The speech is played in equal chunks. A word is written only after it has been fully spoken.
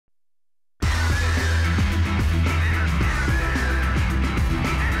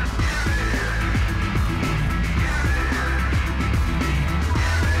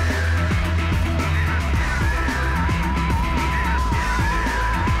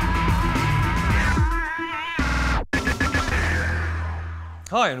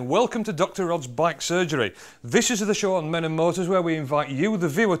Hi and welcome to Dr. Rod's Bike Surgery. This is the show on Men and Motors where we invite you, the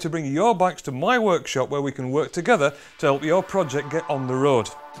viewer, to bring your bikes to my workshop where we can work together to help your project get on the road.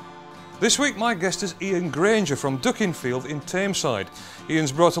 This week my guest is Ian Grainger from Duckingfield in Tameside.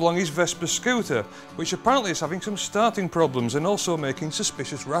 Ian's brought along his Vespa Scooter, which apparently is having some starting problems and also making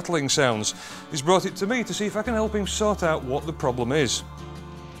suspicious rattling sounds. He's brought it to me to see if I can help him sort out what the problem is.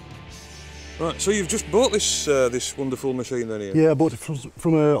 Right, so you've just bought this this wonderful machine then, Ian? Yeah, I bought it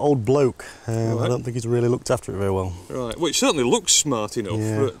from an old bloke. Right. I don't think he's really looked after it very well. Right, well it certainly looks smart enough,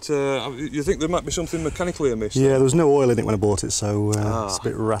 Yeah. but you think there might be something mechanically amiss? Yeah, there was no oil in it when I bought it, so it's a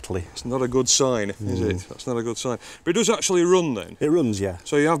bit rattly. It's not a good sign, is it? That's not a good sign. But it does actually run then? It runs, yeah.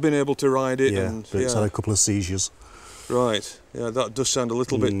 So you have been able to ride it? Yeah, and, but it's had a couple of seizures. Right, yeah, that does sound a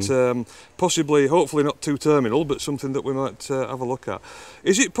little bit, possibly, hopefully not too terminal, but something that we might have a look at.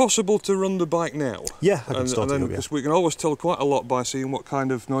 Is it possible to run the bike now? Yeah, I can start it up, yeah. Because we can always tell quite a lot by seeing what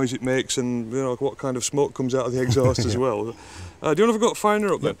kind of noise it makes and what kind of smoke comes out of the exhaust as well. Do you want to have a go at firing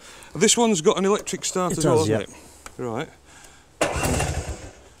her up then? This one's got an electric start as well, hasn't it? Right.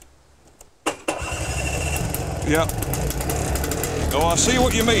 Yeah. Oh, I see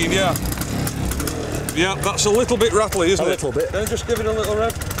what you mean, yeah. Yeah, that's a little bit rattly, isn't it? A little bit. Then just give it a little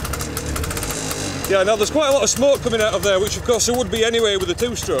rev. Yeah, now there's quite a lot of smoke coming out of there, which of course there would be anyway with the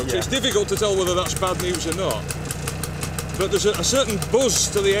two-strokes. Yeah. It's difficult to tell whether that's bad news or not. But there's a certain buzz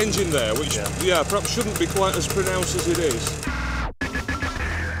to the engine there, which, yeah, perhaps shouldn't be quite as pronounced as it is.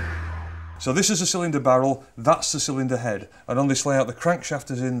 So this is the cylinder barrel, that's the cylinder head, and on this layout the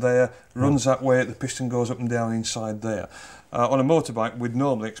crankshaft is in there, runs that way, the piston goes up and down inside there. On a motorbike we'd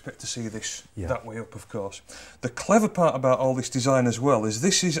normally expect to see this that way up, of course. The clever part about all this design as well is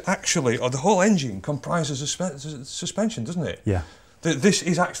this is actually, or the whole engine comprises a suspension, doesn't it? Yeah. This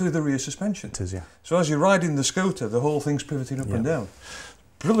is actually the rear suspension. It is, yeah. So as you're riding the scooter, the whole thing's pivoting up and down.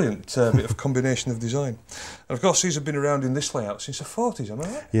 Brilliant bit of combination of design. And of course these have been around in this layout since the 40s, am I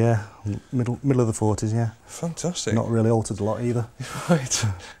right? Yeah, middle of the 40s, yeah. Fantastic. Not really altered a lot either. Right.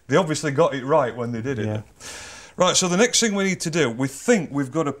 They obviously got it right when they did it. Yeah. Right, so the next thing we need to do, we think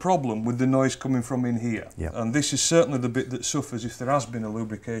we've got a problem with the noise coming from in here. Yeah. And this is certainly the bit that suffers if there has been a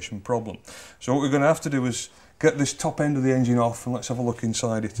lubrication problem. So what we're going to have to do is get this top end of the engine off and let's have a look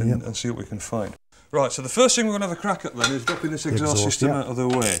inside it and see what we can find. Right, so the first thing we're going to have a crack at then is dropping this exhaust system out of the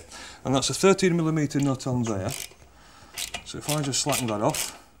way. And that's a 13mm nut on there. So if I just slacken that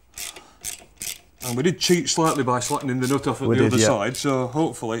off. And we did cheat slightly by slackening the nut off at the other side, so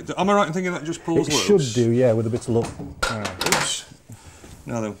hopefully... Am I right in thinking that just pulls loose? It should do, yeah, with a bit of luck. Oops.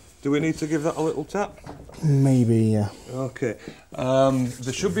 Now then, do we need to give that a little tap? Maybe, yeah. Okay.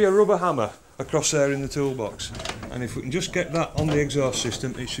 There should be a rubber hammer across there in the toolbox. And if we can just get that on the exhaust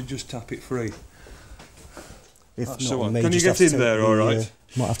system, it should just tap it free. If That's not, the one. Can you get in there all right?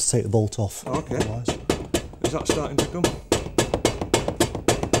 Might have to take the bolt off. Okay. Otherwise. Is that starting to come?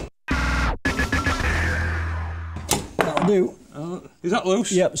 That'll do. Is that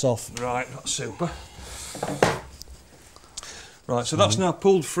loose? Yep, it's off. Right, that's super. Right, so that's now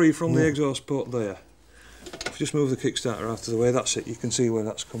pulled free from the exhaust port there. If you just move the kickstarter out of the way, that's it, you can see where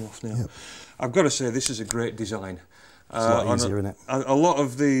that's come off now. Yep. I've got to say, this is a great design. It's a lot easier, isn't it? A lot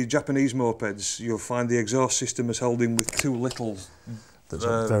of the Japanese mopeds, you'll find the exhaust system is held in with too little. That's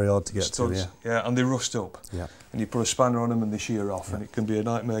very hard to get studs. to, yeah. Yeah, and they rust up. Yeah. And you put a spanner on them and they shear off, and it can be a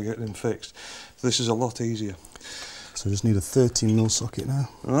nightmare getting them fixed. So this is a lot easier. So I just need a 13mm socket now.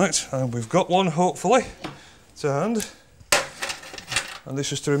 Right, and we've got one, hopefully, to hand. And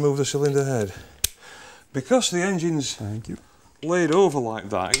this is to remove the cylinder head. Because the engine's laid over like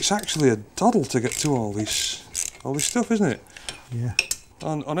that, it's actually a doddle to get to all this stuff, isn't it? Yeah.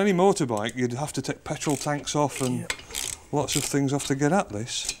 On any motorbike, you'd have to take petrol tanks off and lots of things off to get at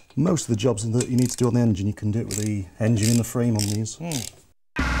this. Most of the jobs that you need to do on the engine, you can do it with the engine in the frame on these.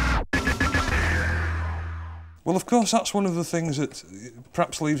 Well, of course, that's one of the things that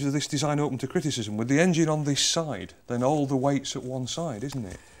perhaps leaves this design open to criticism. With the engine on this side, then all the weight's at one side, isn't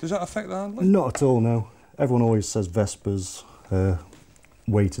it? Does that affect the handling? Not at all, no. Everyone always says Vespa's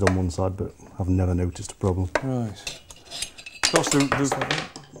weighted on one side, but I've never noticed a problem. Right. Of course,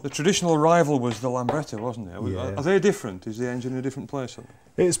 the traditional rival was the Lambretta, wasn't it? Yeah. Are they different? Is the engine in a different place?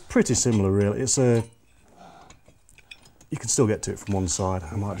 It's pretty similar, really. It's a... You can still get to it from one side.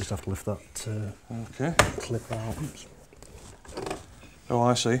 I might just have to lift that clip out. Oops. Oh,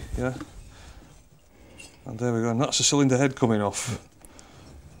 I see, yeah. And there we go, and that's the cylinder head coming off.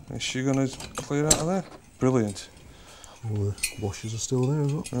 Is she going to clear out of there? Brilliant. All the washers are still there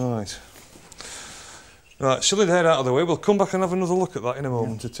as well. Right. Right, cylinder head out of the way. We'll come back and have another look at that in a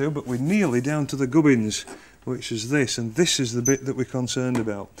moment or two, but we're nearly down to the gubbins, which is this, and this is the bit that we're concerned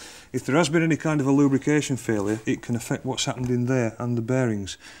about. If there has been any kind of a lubrication failure, it can affect what's happened in there and the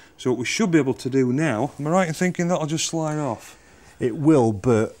bearings. So what we should be able to do now, am I right in thinking that'll just slide off? It will,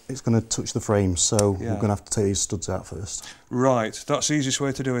 but it's going to touch the frame, so Yeah. we're going to have to take these studs out first. Right, that's the easiest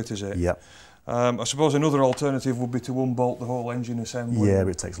way to do it, is it? Yep. I suppose another alternative would be to unbolt the whole engine assembly. Yeah, but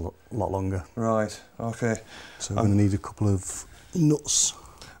it takes a lot longer. Right, okay. So we're going to need a couple of nuts.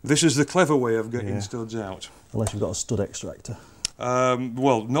 This is the clever way of getting studs out. Unless you've got a stud extractor.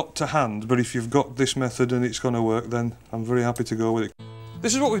 Well, not to hand, but if you've got this method and it's going to work, then I'm very happy to go with it.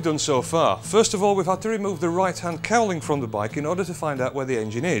 This is what we've done so far. First of all, we've had to remove the right-hand cowling from the bike in order to find out where the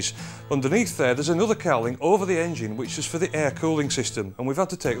engine is. Underneath there's another cowling over the engine, which is for the air cooling system, and we've had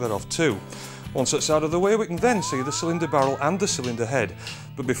to take that off too. Once that's out of the way, we can then see the cylinder barrel and the cylinder head.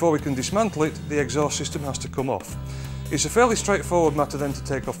 But before we can dismantle it, the exhaust system has to come off. It's a fairly straightforward matter then to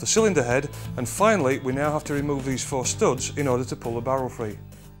take off the cylinder head, and finally we now have to remove these 4 studs in order to pull the barrel free.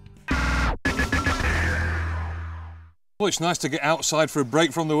 Well, it's nice to get outside for a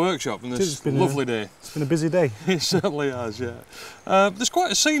break from the workshop and this lovely day. It's been a busy day. It certainly has, yeah. There's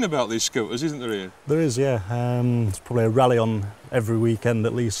quite a scene about these scooters, isn't there, Ian? There is, yeah. There's probably a rally on every weekend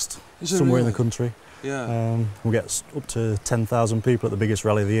at least, somewhere in the country. Yeah. We get up to 10,000 people at the biggest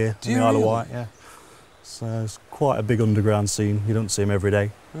rally of the year in the Isle of Wight, yeah. So it's quite a big underground scene. You don't see them every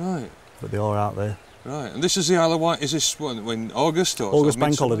day. Right. But they are out there. Right, and this is the Isle of Wight, is this when August or August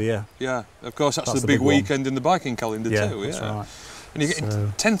bank holiday, yeah. Yeah, of course that's the big weekend in the biking calendar too, yeah. That's right. And you're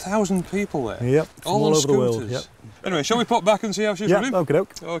getting 10,000 people there. Yep, all over scooters. the world, yep. Anyway, shall we pop back and see how she's running? Okay.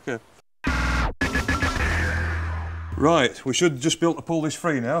 Okay. Right, we should just be able to pull this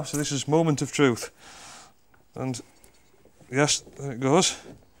free now, so this is moment of truth. And yes, there it goes.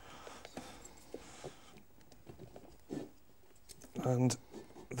 And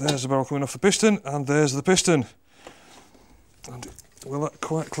there's the barrel coming off the piston, and there's the piston. And will that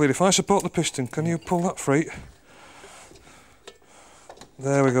quite clear? If I support the piston, can you pull that free?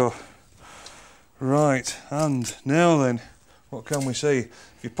 There we go. Right, and now then, what can we see?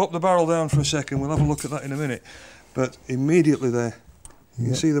 If you pop the barrel down for a second, we'll have a look at that in a minute. But immediately there, you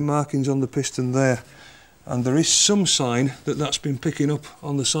can see the markings on the piston there. And there is some sign that that's been picking up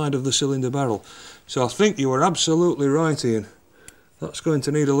on the side of the cylinder barrel. So I think you are absolutely right, Ian. That's going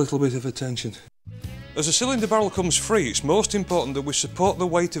to need a little bit of attention. As the cylinder barrel comes free, it's most important that we support the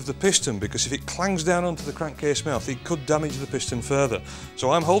weight of the piston, because if it clangs down onto the crankcase mouth, it could damage the piston further. So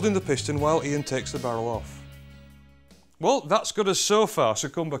I'm holding the piston while Ian takes the barrel off. Well, that's good as so far, so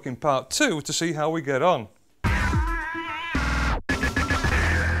come back in part 2 to see how we get on.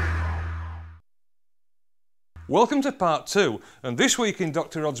 Welcome to part 2, and this week in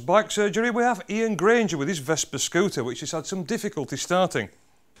Dr. Rod's bike surgery we have Ian Grainger with his Vespa Scooter, which has had some difficulty starting.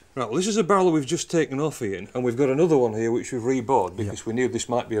 Right, well this is a barrel we've just taken off, Ian, and we've got another one here which we've rebored because we knew this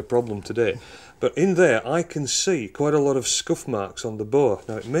might be a problem today. But in there I can see quite a lot of scuff marks on the bore.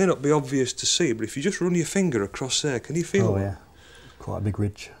 Now it may not be obvious to see, but if you just run your finger across there, can you feel that? Yeah, quite a big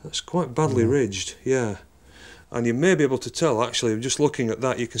ridge. That's quite badly ridged, yeah. And you may be able to tell, actually, just looking at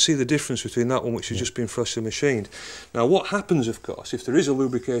that, you can see the difference between that one which has just been freshly machined. Now what happens, of course, if there is a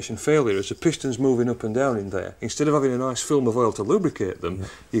lubrication failure, as the piston's moving up and down in there, instead of having a nice film of oil to lubricate them,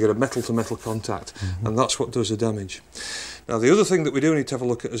 you get a metal-to-metal contact, and that's what does the damage. Now the other thing that we do need to have a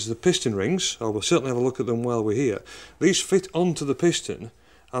look at is the piston rings, or we'll certainly have a look at them while we're here. These fit onto the piston,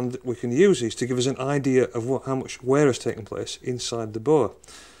 and we can use these to give us an idea of how much wear has taken place inside the bore.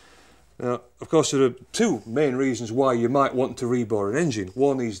 Now, of course, there are 2 main reasons why you might want to rebore an engine.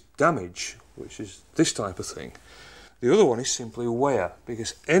 One is damage, which is this type of thing. The other one is simply wear,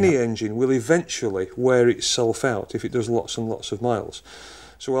 because any engine will eventually wear itself out if it does lots and lots of miles.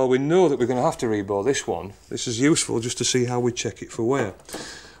 So while we know that we're going to have to rebore this one, this is useful just to see how we check it for wear.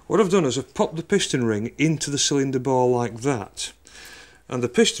 What I've done is I've popped the piston ring into the cylinder bore like that. And the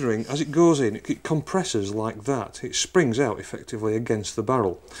piston ring, as it goes in, it compresses like that. It springs out effectively against the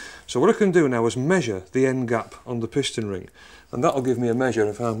barrel. So what I can do now is measure the end gap on the piston ring, and that'll give me a measure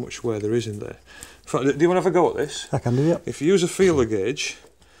of how much wear there is in there. In fact, do you want to have a go at this? I can do, yeah. If you use a feeler gauge,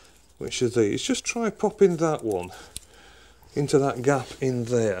 which is these, just try popping that one into that gap in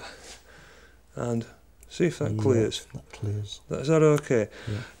there, and see if that clears. That clears. Is that okay?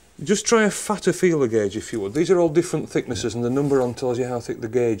 Yeah. Just try a fatter feeler gauge if you would. These are all different thicknesses, and the number on tells you how thick the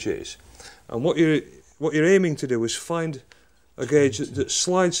gauge is. And what you're aiming to do is find a gauge that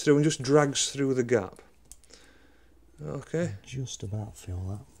slides through and just drags through the gap. Okay. Just about feel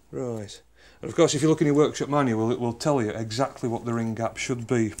that. Right. And of course, if you look in your workshop manual, it will tell you exactly what the ring gap should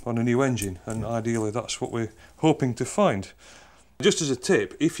be on a new engine, and ideally that's what we're hoping to find. Just as a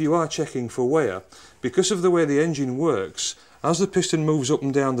tip, if you are checking for wear, because of the way the engine works, as the piston moves up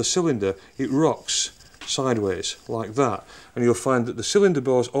and down the cylinder, it rocks sideways like that, and you'll find that the cylinder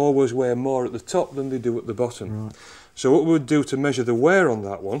bores always wear more at the top than they do at the bottom. Right. So what we would do to measure the wear on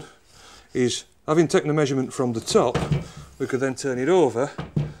that one is, having taken a measurement from the top, we could then turn it over,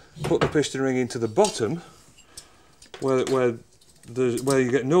 put the piston ring into the bottom where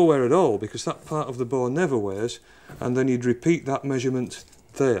you get no wear at all, because that part of the bore never wears, and then you'd repeat that measurement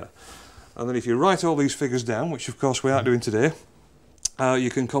there. And then if you write all these figures down, which of course we aren't doing today, you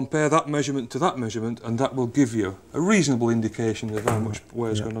can compare that measurement to that measurement, and that will give you a reasonable indication of how much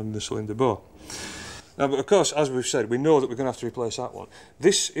wear is going on in the cylinder bore. Now, but of course, as we've said, we know that we're going to have to replace that one.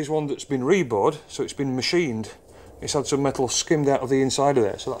 This is one that's been rebored, so it's been machined. It's had some metal skimmed out of the inside of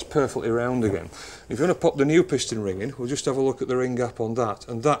there, so that's perfectly round again. If you want to pop the new piston ring in, we'll just have a look at the ring gap on that,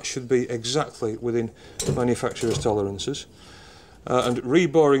 and that should be exactly within the manufacturer's tolerances. And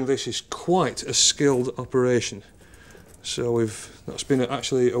reboring this is quite a skilled operation. So that's been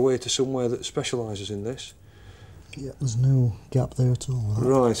actually away to somewhere that specialises in this. Yeah, there's no gap there at all.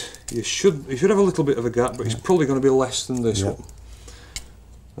 Right, you should have a little bit of a gap, but it's probably going to be less than this one.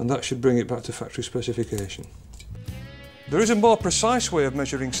 And that should bring it back to factory specification. There is a more precise way of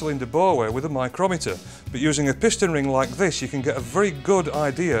measuring cylinder bore wear with a micrometer, but using a piston ring like this you can get a very good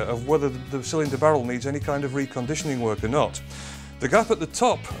idea of whether the cylinder barrel needs any kind of reconditioning work or not. The gap at the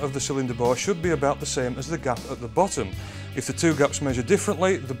top of the cylinder bore should be about the same as the gap at the bottom. If the two gaps measure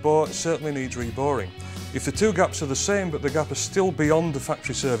differently, the bore certainly needs reboring. If the two gaps are the same but the gap is still beyond the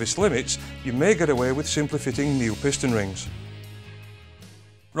factory service limits, you may get away with simply fitting new piston rings.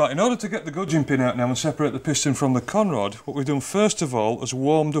 Right, in order to get the gudgeon pin out now and separate the piston from the conrod, what we've done first of all is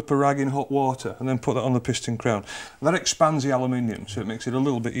warmed up a rag in hot water and then put that on the piston crown. And that expands the aluminium, so it makes it a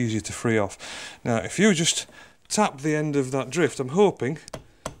little bit easier to free off. Now, if you just tap the end of that drift, I'm hoping,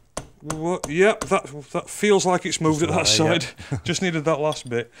 yep, that feels like it's moved at that side. Just needed that last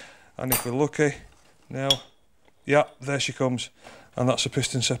bit. And if we're lucky, now, yeah, there she comes. And that's the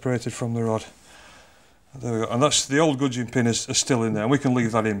piston separated from the rod. There we go, and that's the old gudgeon pin is still in there, and we can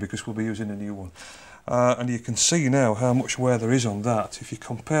leave that in because we'll be using a new one. And you can see now how much wear there is on that. If you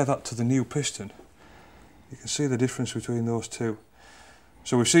compare that to the new piston, you can see the difference between those two.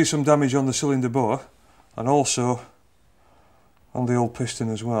 So we see some damage on the cylinder bore, and also on the old piston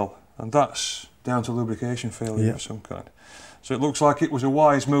as well. And that's down to lubrication failure of some kind. So it looks like it was a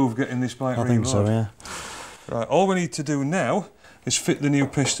wise move getting this bike removed. I think so, yeah. Right, all we need to do now is fit the new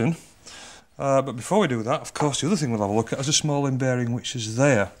piston. But before we do that, of course, the other thing we'll have a look at is a small end bearing which is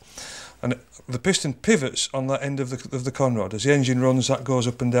there. And the piston pivots on that end of the conrod. As the engine runs, that goes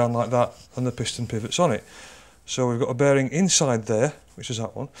up and down like that, and the piston pivots on it. So we've got a bearing inside there, which is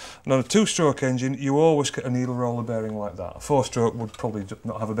that one. And on a two-stroke engine, you always get a needle roller bearing like that. A four-stroke would probably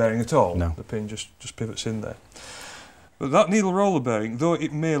not have a bearing at all. No. The pin just pivots in there. But that needle roller bearing, though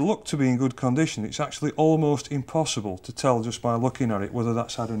it may look to be in good condition, it's actually almost impossible to tell just by looking at it whether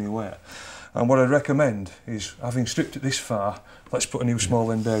that's had any wear. And what I'd recommend is, having stripped it this far, let's put a new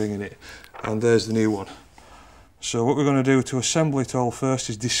small end bearing in it. And there's the new one. So what we're going to do to assemble it all first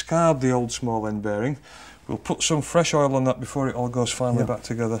is discard the old small end bearing. We'll put some fresh oil on that before it all goes finally back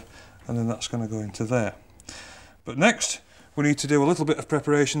together, and then that's going to go into there. But next, we need to do a little bit of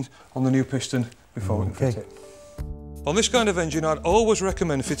preparation on the new piston before we can fit it. On this kind of engine, I'd always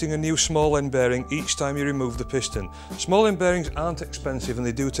recommend fitting a new small end bearing each time you remove the piston. Small end bearings aren't expensive and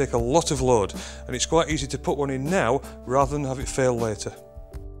they do take a lot of load, and it's quite easy to put one in now rather than have it fail later.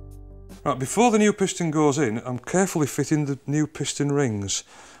 Right, before the new piston goes in, I'm carefully fitting the new piston rings,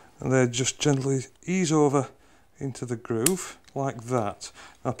 and they just gently ease over into the groove like that.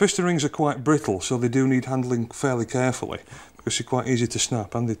 Now, piston rings are quite brittle, so they do need handling fairly carefully, because they're quite easy to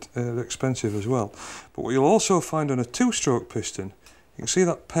snap and they're expensive as well. But what you'll also find on a two-stroke piston, you can see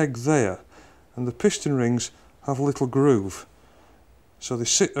that peg there, and the piston rings have a little groove. So they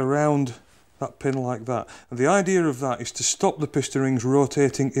sit around that pin like that. And the idea of that is to stop the piston rings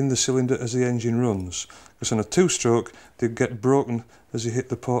rotating in the cylinder as the engine runs. Because on a two-stroke, they get broken as you hit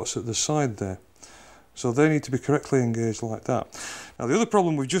the ports at the side there. So they need to be correctly engaged like that. Now, the other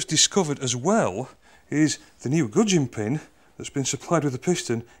problem we've just discovered as well is the new gudgeon pin that's been supplied with the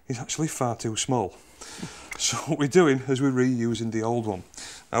piston is actually far too small. So what we're doing is we're reusing the old one.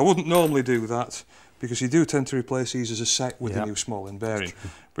 Now, I wouldn't normally do that because you do tend to replace these as a set with the new small end bearing.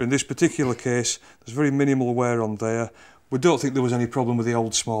 But in this particular case, there's very minimal wear on there. We don't think there was any problem with the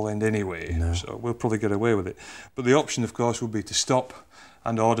old small end anyway, so we'll probably get away with it. But the option, of course, would be to stop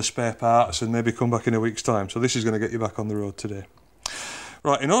and order spare parts and maybe come back in a week's time. So this is going to get you back on the road today.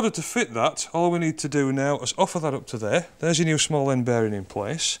 Right, in order to fit that, all we need to do now is offer that up to there. There's your new small end bearing in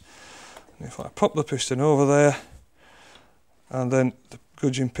place. And if I pop the piston over there, and then the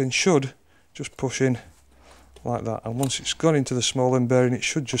gudgeon pin should just push in like that. And once it's gone into the small end bearing, it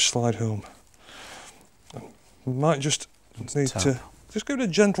should just slide home. We might just need to just give it a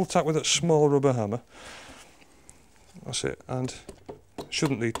gentle tap with that small rubber hammer. That's it, and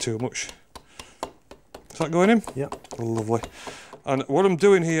shouldn't need too much. Is that going in? Yep. Lovely. And what I'm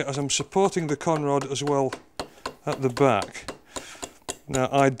doing here is I'm supporting the conrod as well at the back. Now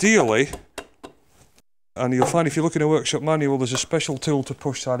ideally, and you'll find if you look in a workshop manual there's a special tool to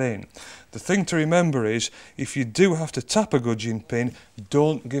push that in. The thing to remember is if you do have to tap a gudgeon pin,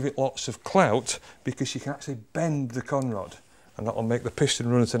 don't give it lots of clout because you can actually bend the conrod and that will make the piston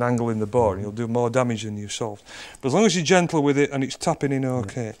run at an angle in the bore and you'll do more damage than you solved. But as long as you're gentle with it and it's tapping in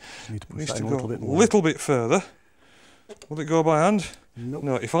okay, it needs to go a little bit further. Will it go by hand? Nope.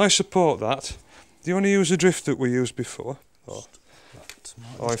 No, if I support that, do you want to use the drift that we used before?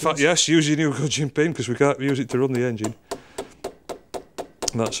 Oh, in fact, yes, use your new gudgeon pin because we can't use it to run the engine.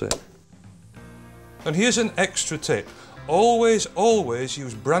 That's it. And here's an extra tip. Always, always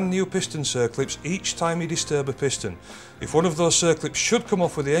use brand new piston circlips each time you disturb a piston. If one of those circlips should come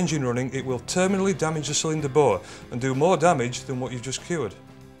off with the engine running, it will terminally damage the cylinder bore and do more damage than what you've just cured.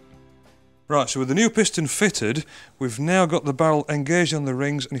 Right, so with the new piston fitted, we've now got the barrel engaged on the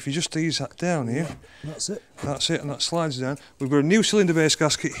rings, and if you just ease that down here, that's it. That's it, and that slides down. We've got a new cylinder base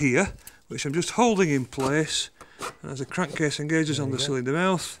gasket here, which I'm just holding in place. And as the crankcase engages on the cylinder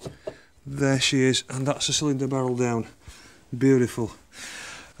mouth, there she is, and that's the cylinder barrel down. Beautiful.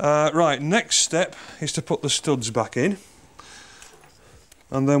 Right, next step is to put the studs back in,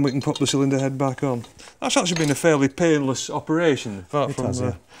 and then we can put the cylinder head back on. That's actually been a fairly painless operation, apart from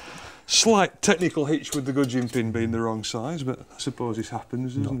the slight technical hitch with the gudgeon pin being the wrong size, but I suppose it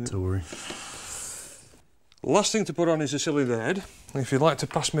happens, doesn't it? Not to worry. Last thing to put on is the cylinder head. If you'd like to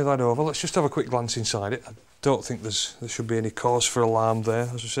pass me that over, let's just have a quick glance inside it. I don't think there should be any cause for alarm there.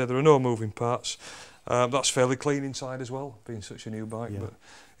 As I say, there are no moving parts. That's fairly clean inside as well, being such a new bike. Yeah.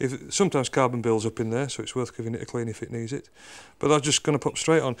 But sometimes carbon builds up in there, so it's worth giving it a clean if it needs it. But that's just going to pop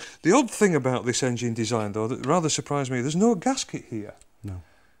straight on. The odd thing about this engine design, though, that rather surprised me, there's no gasket here. No.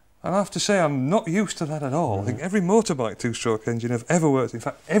 And I have to say, I'm not used to that at all. I think every motorbike two-stroke engine I've ever worked, in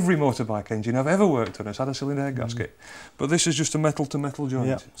fact, every motorbike engine I've ever worked on has had a cylinder head gasket. But this is just a metal-to-metal joint.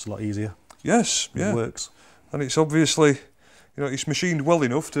 Yeah, it's a lot easier. Yes, yeah. It works. And it's obviously, you know, it's machined well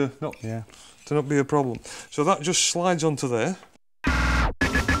enough to not be a problem. So that just slides onto there.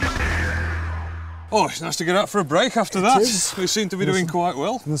 Oh, it's nice to get out for a break after that. We seem to be doing quite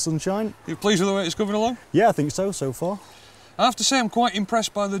well. In the sunshine. You pleased with the way it's coming along? Yeah, I think so far. I have to say I'm quite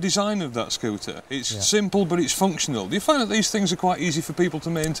impressed by the design of that scooter. It's simple but it's functional. Do you find that these things are quite easy for people to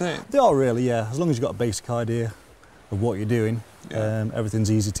maintain? They are really, yeah. As long as you've got a basic idea of what you're doing,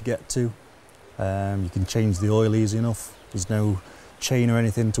 everything's easy to get to. You can change the oil easy enough. There's no chain or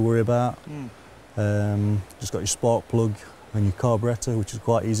anything to worry about. Just got your spark plug and your carburettor, which is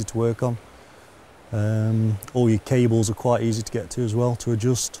quite easy to work on. All your cables are quite easy to get to as well, to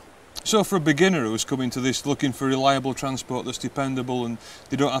adjust. So for a beginner who's coming to this looking for reliable transport that's dependable and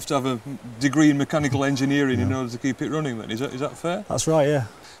they don't have to have a degree in mechanical engineering in order to keep it running then, is that fair? That's right, yeah.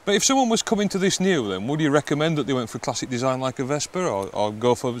 But if someone was coming to this new then, would you recommend that they went for classic design like a Vespa or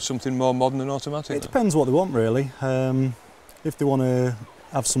go for something more modern and automatic? It depends what they want really. If they want to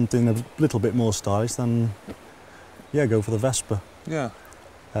have something a little bit more stylish then yeah, go for the Vespa. Yeah.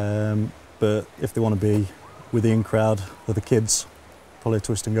 But if they want to be with the in crowd for the kids, probably a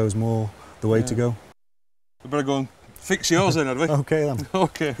twist and go's more the way to go. We better go and fix yours then, had we? Okay then.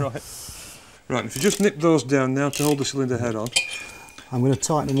 Okay, right. Right, if you just nip those down now to hold the cylinder head on. I'm going to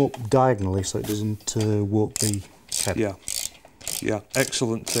tighten them up diagonally so it doesn't warp the head. Yeah,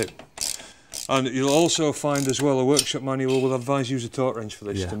 excellent tip. And you'll also find as well a workshop manual will advise you use a torque wrench for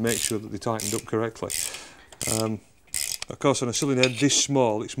this to make sure that they're tightened up correctly. Of course, on a cylinder head this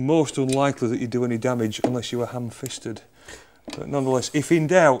small, it's most unlikely that you do any damage unless you are ham-fisted. But nonetheless, if in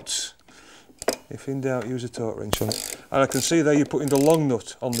doubt, use a torque wrench on it. And I can see there you're putting the long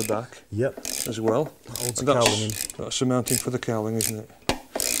nut on the back as well. That holds the cowling in. That's the mounting for the cowling, isn't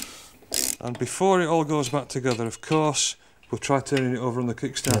it? And before it all goes back together, of course, we'll try turning it over on the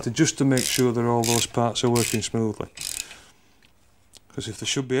kickstarter just to make sure that all those parts are working smoothly. Because if there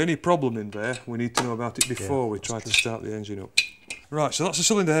should be any problem in there, we need to know about it before we try to start the engine up. Right, so that's the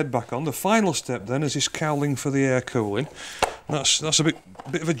cylinder head back on. The final step then is this cowling for the air cooling. That's a bit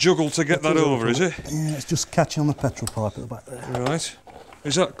of a juggle to get that over, is it? Yeah, it's just catching on the petrol pipe at the back there. Right.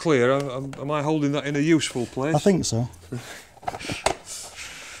 Is that clear? Am I holding that in a useful place? I think so. Let's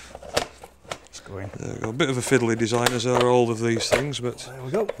go in. There we go. A bit of a fiddly design as are all of these things, but There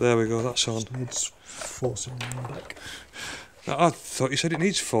we go. there we go, that's on. Just needs forcing on the back. I thought you said it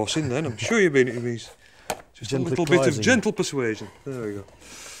needs forcing then. I'm sure it means just Gentle a little bit of prising. gentle persuasion. There we go.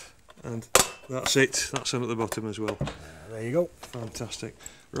 And that's it. That's on at the bottom as well. There you go. Fantastic.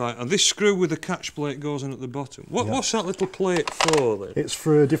 Right, and this screw with the catch plate goes in at the bottom. What's that little plate for then? It's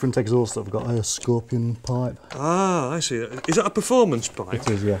for a different exhaust. I've got a Scorpion pipe. Ah, I see. Is that a performance pipe? It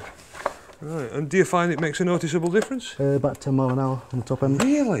is, yeah. Right, and do you find it makes a noticeable difference? About 10 mile an hour on the top end.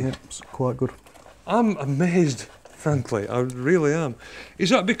 Really? Yeah, it's quite good. I'm amazed, frankly. I really am.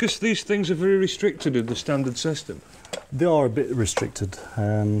 Is that because these things are very restricted in the standard system? They are a bit restricted,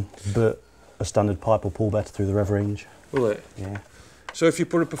 but a standard pipe will pull better through the rev range. Will it? Yeah. So if you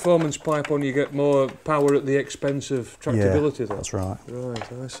put a performance pipe on, you get more power at the expense of tractability then? That's right.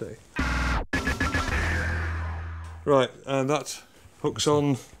 Right, I see. Right, and that hooks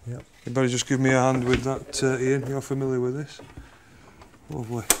on. Yep. You better just give me a hand with that, Ian. You're familiar with this.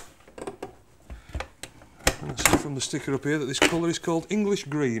 Lovely. And I see from the sticker up here that this colour is called English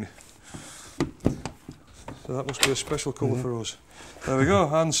green. So that must be a special colour for us. There we go,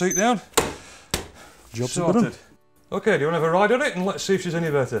 hand seat down. Job's Sorted. done. Okay, do you want to have a ride on it and let's see if she's any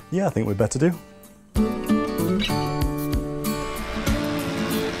better? Yeah, I think we'd better do.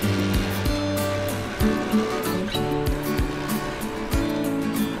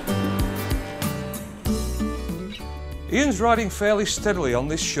 Ian's riding fairly steadily on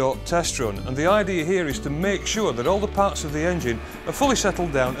this short test run, and the idea here is to make sure that all the parts of the engine are fully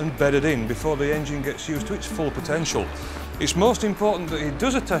settled down and bedded in before the engine gets used to its full potential. It's most important that he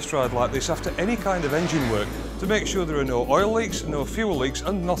does a test ride like this after any kind of engine work to make sure there are no oil leaks, no fuel leaks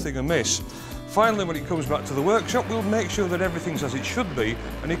and nothing amiss. Finally, when he comes back to the workshop, we'll make sure that everything's as it should be,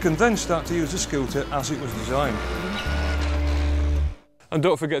 and he can then start to use the scooter as it was designed. And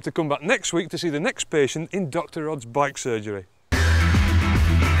don't forget to come back next week to see the next patient in Dr. Rod's bike surgery.